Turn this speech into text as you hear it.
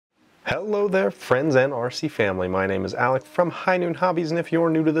Hello there, friends and RC family. My name is Alec from High Noon Hobbies, and if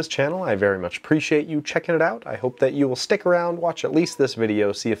you're new to this channel, I very much appreciate you checking it out. I hope that you will stick around, watch at least this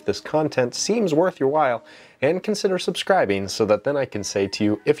video, see if this content seems worth your while, and consider subscribing so that then I can say to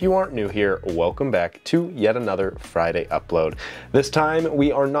you, if you aren't new here, welcome back to yet another Friday upload. This time,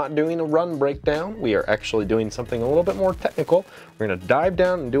 we are not doing a run breakdown. We are actually doing something a little bit more technical. We're going to dive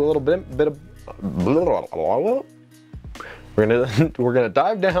down and do a little bit of... We're gonna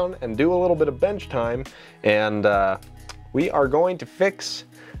dive down and do a little bit of bench time, and we are going to fix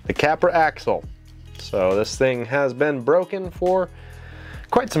the Capra axle. So this thing has been broken for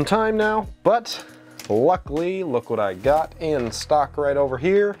quite some time now, but luckily, look what I got in stock right over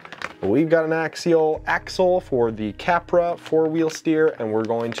here. We've got an axial axle for the Capra 4-wheel steer, and we're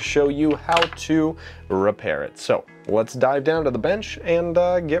going to show you how to repair it. So let's dive down to the bench and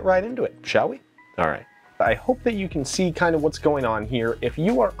get right into it, shall we? All right. I hope that you can see kind of what's going on here. If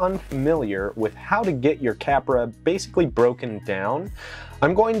you are unfamiliar with how to get your Capra basically broken down,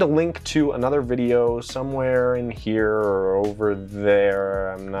 I'm going to link to another video somewhere in here or over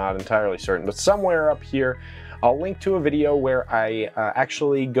there. I'm not entirely certain, but somewhere up here, I'll link to a video where I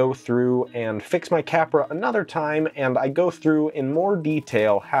actually go through and fix my Capra another time, and I go through in more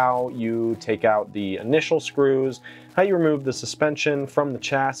detail how you take out the initial screws, how you remove the suspension from the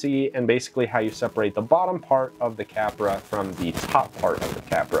chassis, and basically how you separate the bottom part of the Capra from the top part of the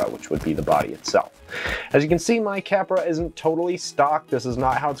Capra, which would be the body itself. As you can see, my Capra isn't totally stock. This is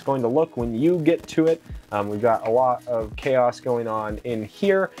not how it's going to look when you get to it. We've got a lot of chaos going on in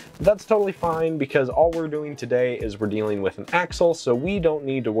here. That's totally fine because all we're doing today is we're dealing with an axle, so we don't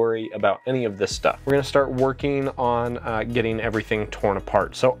need to worry about any of this stuff. We're going to start working on getting everything torn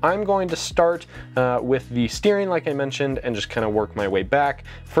apart. So I'm going to start with the steering, like I mentioned, and just kind of work my way back.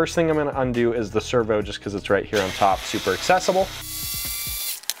 First thing I'm going to undo is the servo, just because it's right here on top, super accessible.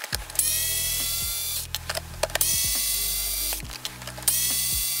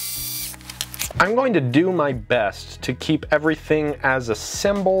 I'm going to do my best to keep everything as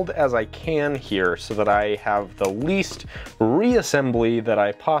assembled as I can here so that I have the least reassembly that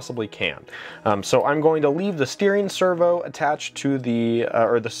I possibly can. So I'm going to leave the steering servo attached to the,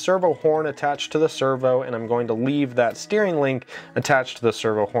 or the servo horn attached to the servo, and I'm going to leave that steering link attached to the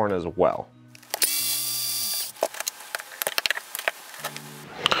servo horn as well.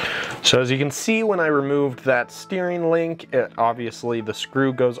 So as you can see, when I removed that steering link, obviously the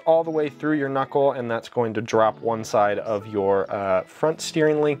screw goes all the way through your knuckle, and that's going to drop one side of your front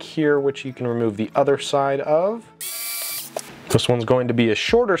steering link here, which you can remove the other side of. This one's going to be a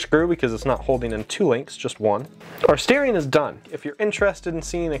shorter screw because it's not holding in two links, just one. Our steering is done. If you're interested in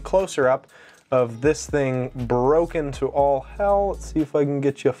seeing a closer up of this thing broken to all hell, let's see if I can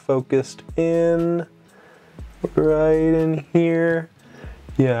get you focused in right in here.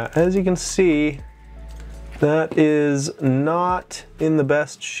 Yeah, as you can see, that is not in the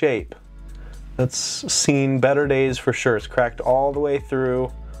best shape. That's seen better days for sure. It's cracked all the way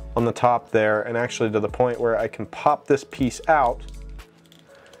through on the top there, and actually to the point where I can pop this piece out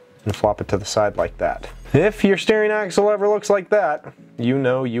and flop it to the side like that. If your steering axle ever looks like that, you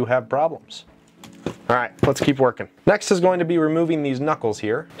know you have problems. All right, let's keep working. Next is going to be removing these knuckles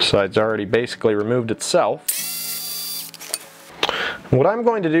here. Side's already basically removed itself. What I'm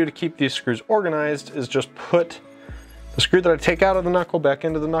going to do to keep these screws organized is just put the screw that I take out of the knuckle back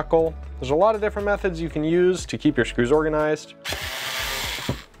into the knuckle. There's a lot of different methods you can use to keep your screws organized,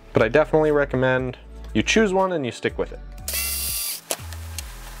 but I definitely recommend you choose one and you stick with it.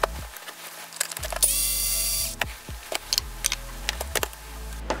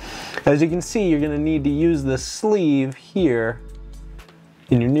 As you can see, you're going to need to use the sleeve here.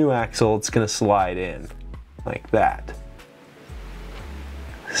 In your new axle, it's going to slide in like that.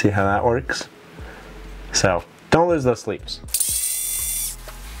 See how that works? So don't lose those sleeves.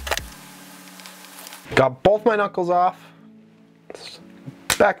 Got both my knuckles off. Let's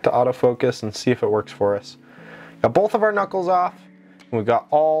back to autofocus and see if it works for us. Got both of our knuckles off. We've got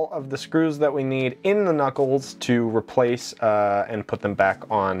all of the screws that we need in the knuckles to replace and put them back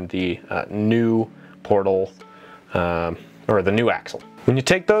on the new portal, or the new axle. When you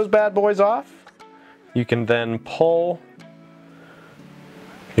take those bad boys off, you can then pull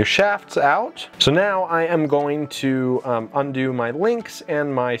your shafts out. So now I am going to undo my links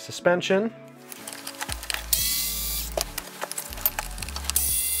and my suspension.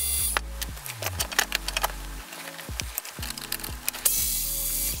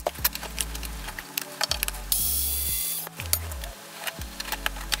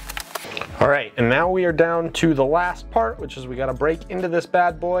 All right, and now we are down to the last part, which is we gotta break into this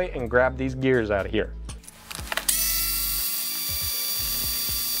bad boy and grab these gears out of here.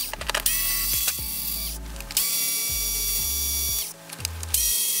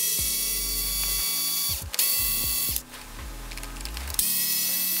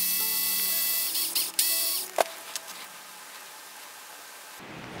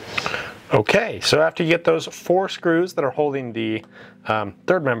 Okay, so after you get those 4 screws that are holding the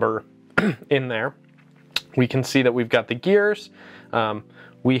third member in there, we can see that we've got the gears.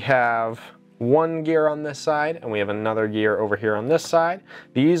 We have 1 gear on this side, and we have another gear over here on this side.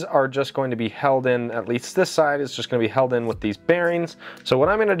 These are just going to be held in, at least this side is just going to be held in with these bearings. So what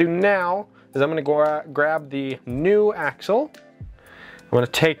I'm going to do now is I'm going to grab the new axle. I'm going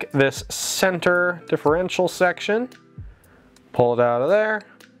to take this center differential section, pull it out of there,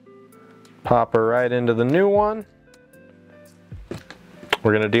 pop her right into the new one.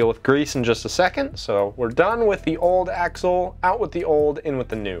 We're going to deal with grease in just a second. So we're done with the old axle, out with the old, in with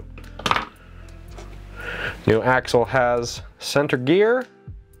the new. New axle has center gear.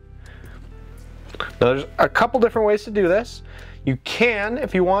 Now there's a couple different ways to do this. You can,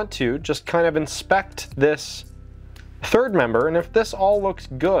 if you want to, just kind of inspect this third member, and if this all looks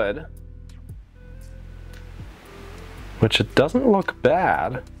good, which it doesn't look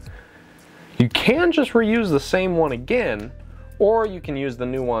bad, you can just reuse the same one again, or you can use the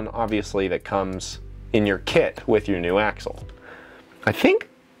new one, obviously, that comes in your kit with your new axle. I think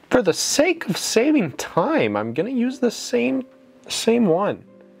for the sake of saving time, I'm gonna use the same one.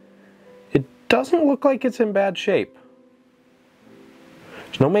 It doesn't look like it's in bad shape.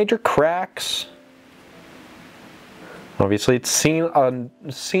 There's no major cracks. Obviously, it's seen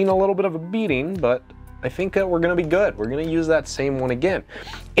a little bit of a beating, but I think that we're gonna be good. We're gonna use that same one again.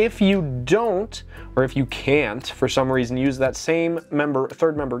 If you don't, or if you can't, for some reason, use that same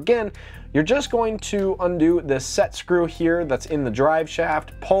third member again, you're just going to undo this set screw here that's in the drive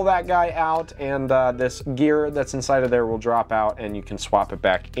shaft, pull that guy out, and this gear that's inside of there will drop out, and you can swap it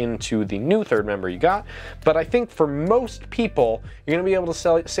back into the new third member you got. But I think for most people, you're gonna be able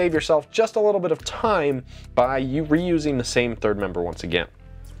to save yourself just a little bit of time by you reusing the same third member once again.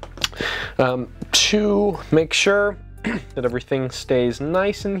 To make sure that everything stays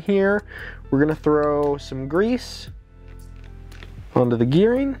nice in here, we're gonna throw some grease onto the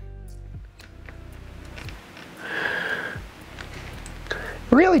gearing.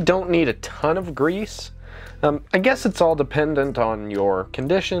 Really don't need a ton of grease. I guess it's all dependent on your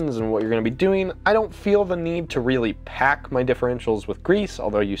conditions and what you're going to be doing. I don't feel the need to really pack my differentials with grease,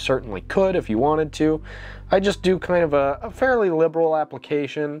 although you certainly could if you wanted to. I just do kind of a fairly liberal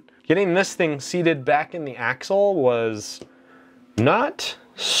application. Getting this thing seated back in the axle was not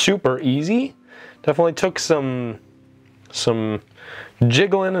super easy. Definitely took some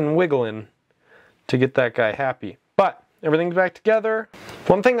jiggling and wiggling to get that guy happy. But everything's back together.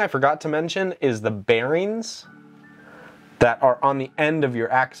 One thing I forgot to mention is the bearings that are on the end of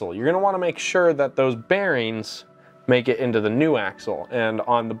your axle. You're gonna wanna make sure that those bearings make it into the new axle. And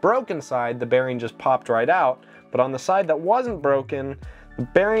on the broken side, the bearing just popped right out. But on the side that wasn't broken, the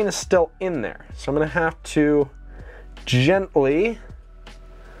bearing is still in there. So I'm gonna have to gently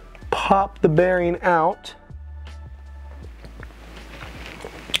pop the bearing out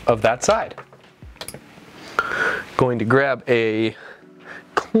of that side. Going to grab a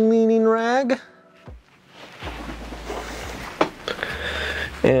cleaning rag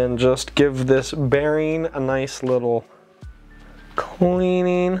and just give this bearing a nice little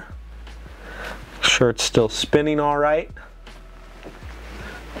cleaning. Make sure it's still spinning all right.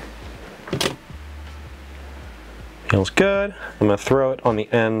 Feels good. I'm gonna throw it on the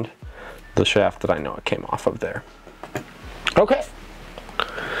end of the shaft that I know it came off of there. Okay.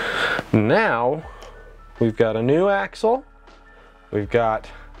 Now we've got a new axle. We've got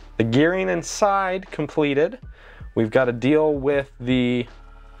the gearing inside completed. We've got to deal with the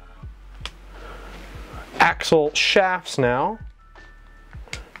axle shafts now.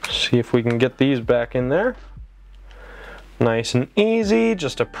 See if we can get these back in there. Nice and easy,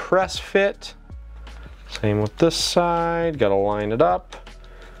 just a press fit. Same with this side, got to line it up.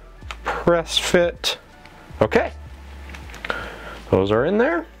 Press fit. Okay, those are in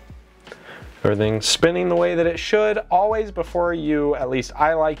there. Everything's spinning the way that it should. Always before you, at least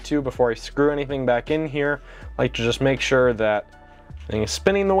I like to, before I screw anything back in here, I like to just make sure that everything is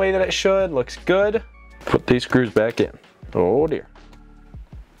spinning the way that it should, looks good. Put these screws back in. Oh dear.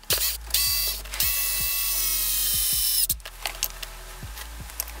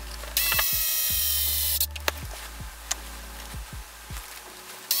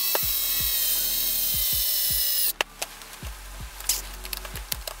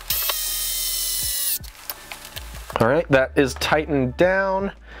 All right, that is tightened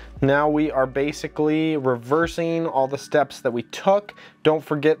down. Now we are basically reversing all the steps that we took. Don't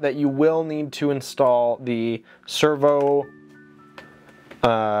forget that you will need to install the servo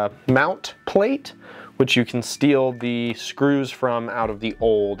mount plate, which you can steal the screws from out of the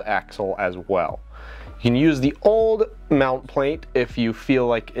old axle as well. You can use the old mount plate if you feel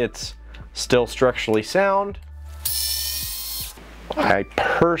like it's still structurally sound. I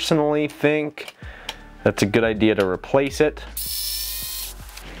personally think that's a good idea to replace it,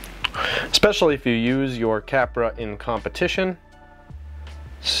 especially if you use your Capra in competition.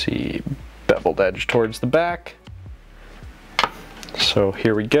 See, beveled edge towards the back. So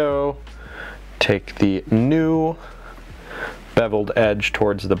here we go. Take the new beveled edge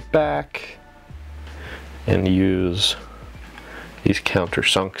towards the back and use these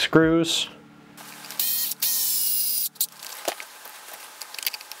countersunk screws.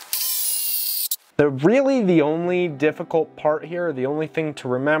 Really the only difficult part here, the only thing to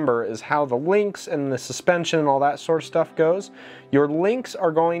remember is how the links and the suspension and all that sort of stuff goes. Your links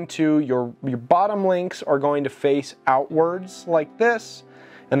are going to, your bottom links are going to face outwards like this,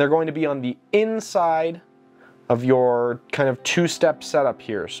 and they're going to be on the inside of your kind of two-step setup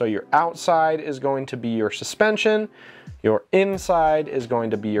here. So your outside is going to be your suspension, your inside is going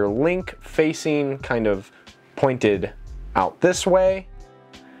to be your link facing kind of pointed out this way.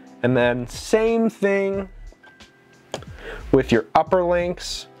 And then same thing with your upper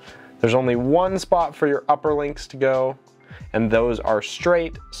links. There's only one spot for your upper links to go, and those are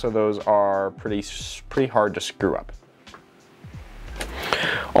straight, so those are pretty hard to screw up.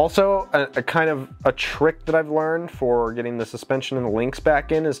 Also, a kind of a trick that I've learned for getting the suspension and the links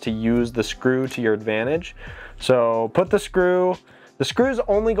back in is to use the screw to your advantage. So put the screw's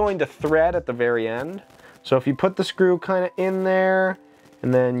only going to thread at the very end. So if you put the screw kind of in there,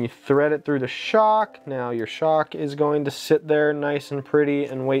 and then you thread it through the shock. Now your shock is going to sit there nice and pretty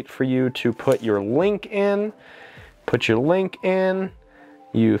and wait for you to put your link in. Put your link in,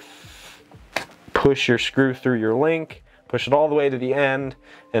 you push your screw through your link, push it all the way to the end,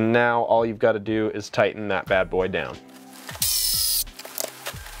 and now all you've got to do is tighten that bad boy down.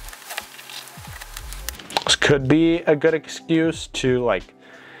 This could be a good excuse to like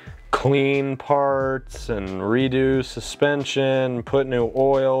clean parts and redo suspension, put new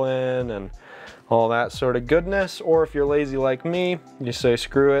oil in and all that sort of goodness. Or if you're lazy like me, you say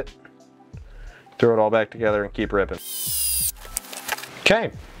screw it, throw it all back together and keep ripping.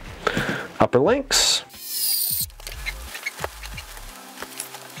 Okay, upper links.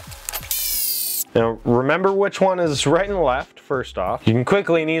 Now remember which one is right and left first off. You can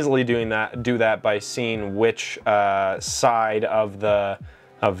quickly and easily do that by seeing which side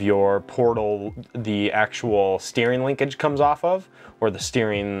of your portal the actual steering linkage comes off of, or the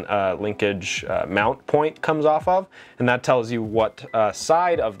steering linkage mount point comes off of, and that tells you what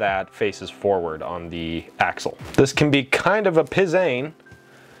side of that faces forward on the axle. This can be kind of a pizzane,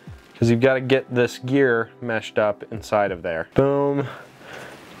 because you've got to get this gear meshed up inside of there. Boom,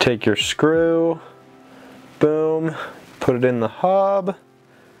 take your screw, boom, put it in the hub,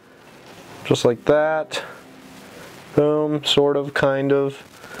 just like that. Boom, sort of, kind of.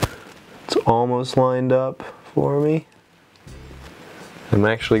 It's almost lined up for me. I'm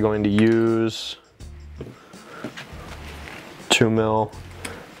actually going to use 2mm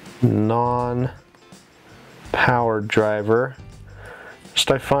non-powered driver.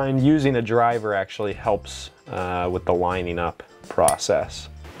 Just I find using a driver actually helps with the lining up process.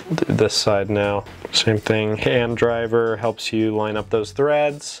 Do this side now. Same thing, hand driver helps you line up those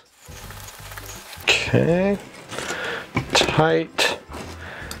threads. Okay, tight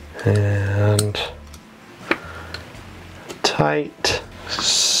and tight.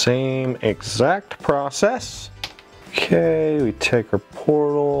 Same exact process. Okay, we take our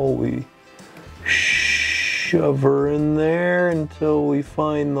portal, we shove her in there until we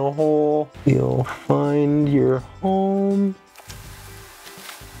find the hole. You'll find your home.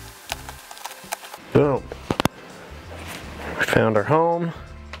 Boom. We found our home.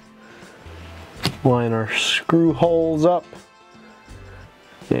 Line our screw holes up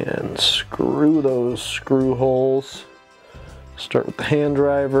and screw those screw holes. Start with the hand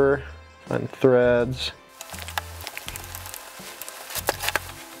driver, find threads.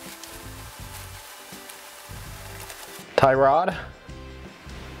 Tie rod.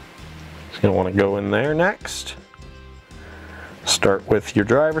 It's going to want to go in there next. Start with your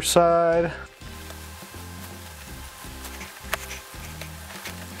driver side.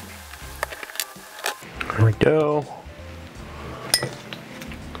 There we go.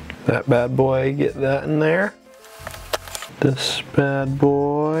 That bad boy, get that in there. This bad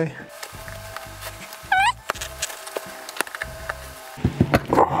boy.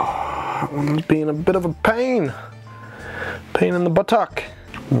 Oh, that one's being a bit of a pain. Pain in the buttock.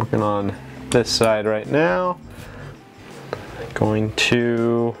 I'm working on this side right now. Going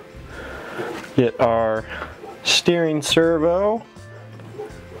to get our steering servo,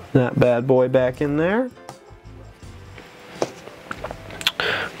 that bad boy, back in there.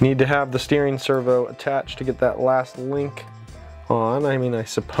 Need to have the steering servo attached to get that last link on. I mean, I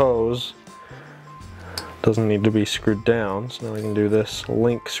suppose it doesn't need to be screwed down, so now we can do this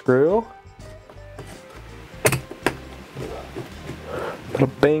link screw.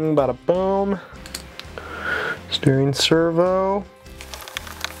 Bada bing, bada boom. Steering servo.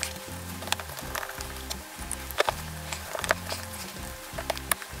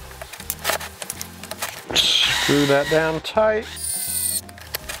 Screw that down tight.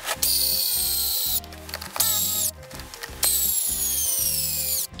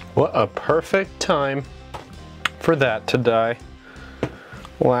 What a perfect time for that to die.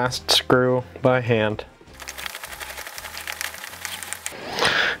 Last screw by hand.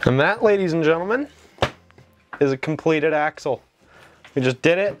 And that, ladies and gentlemen, is a completed axle. We just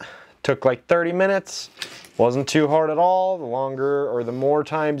did it. Took like 30 minutes. Wasn't too hard at all. The longer or the more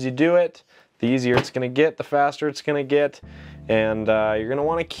times you do it, the easier it's going to get, the faster it's going to get. And you're going to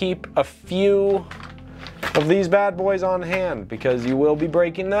want to keep a few of these bad boys on hand because you will be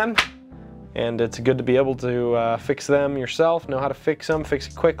breaking them. And it's good to be able to fix them yourself, know how to fix them, fix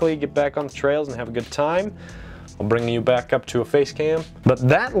it quickly, get back on the trails and have a good time. I'll bring you back up to a face cam. But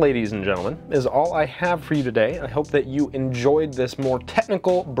that, ladies and gentlemen, is all I have for you today. I hope that you enjoyed this more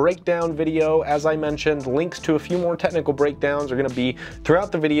technical breakdown video. As I mentioned, links to a few more technical breakdowns are going to be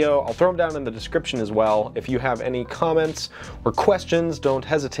throughout the video. I'll throw them down in the description as well. If you have any comments or questions, don't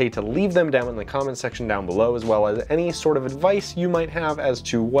hesitate to leave them down in the comment section down below, as well as any sort of advice you might have as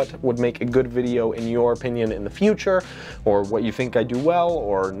to what would make a good video in your opinion in the future, or what you think I do well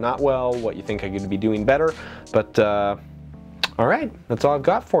or not well, what you think I could be doing better. But all right, that's all I've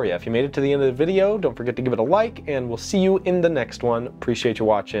got for you. If you made it to the end of the video, don't forget to give it a like, and we'll see you in the next one. Appreciate you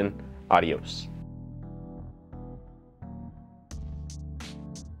watching. Adios.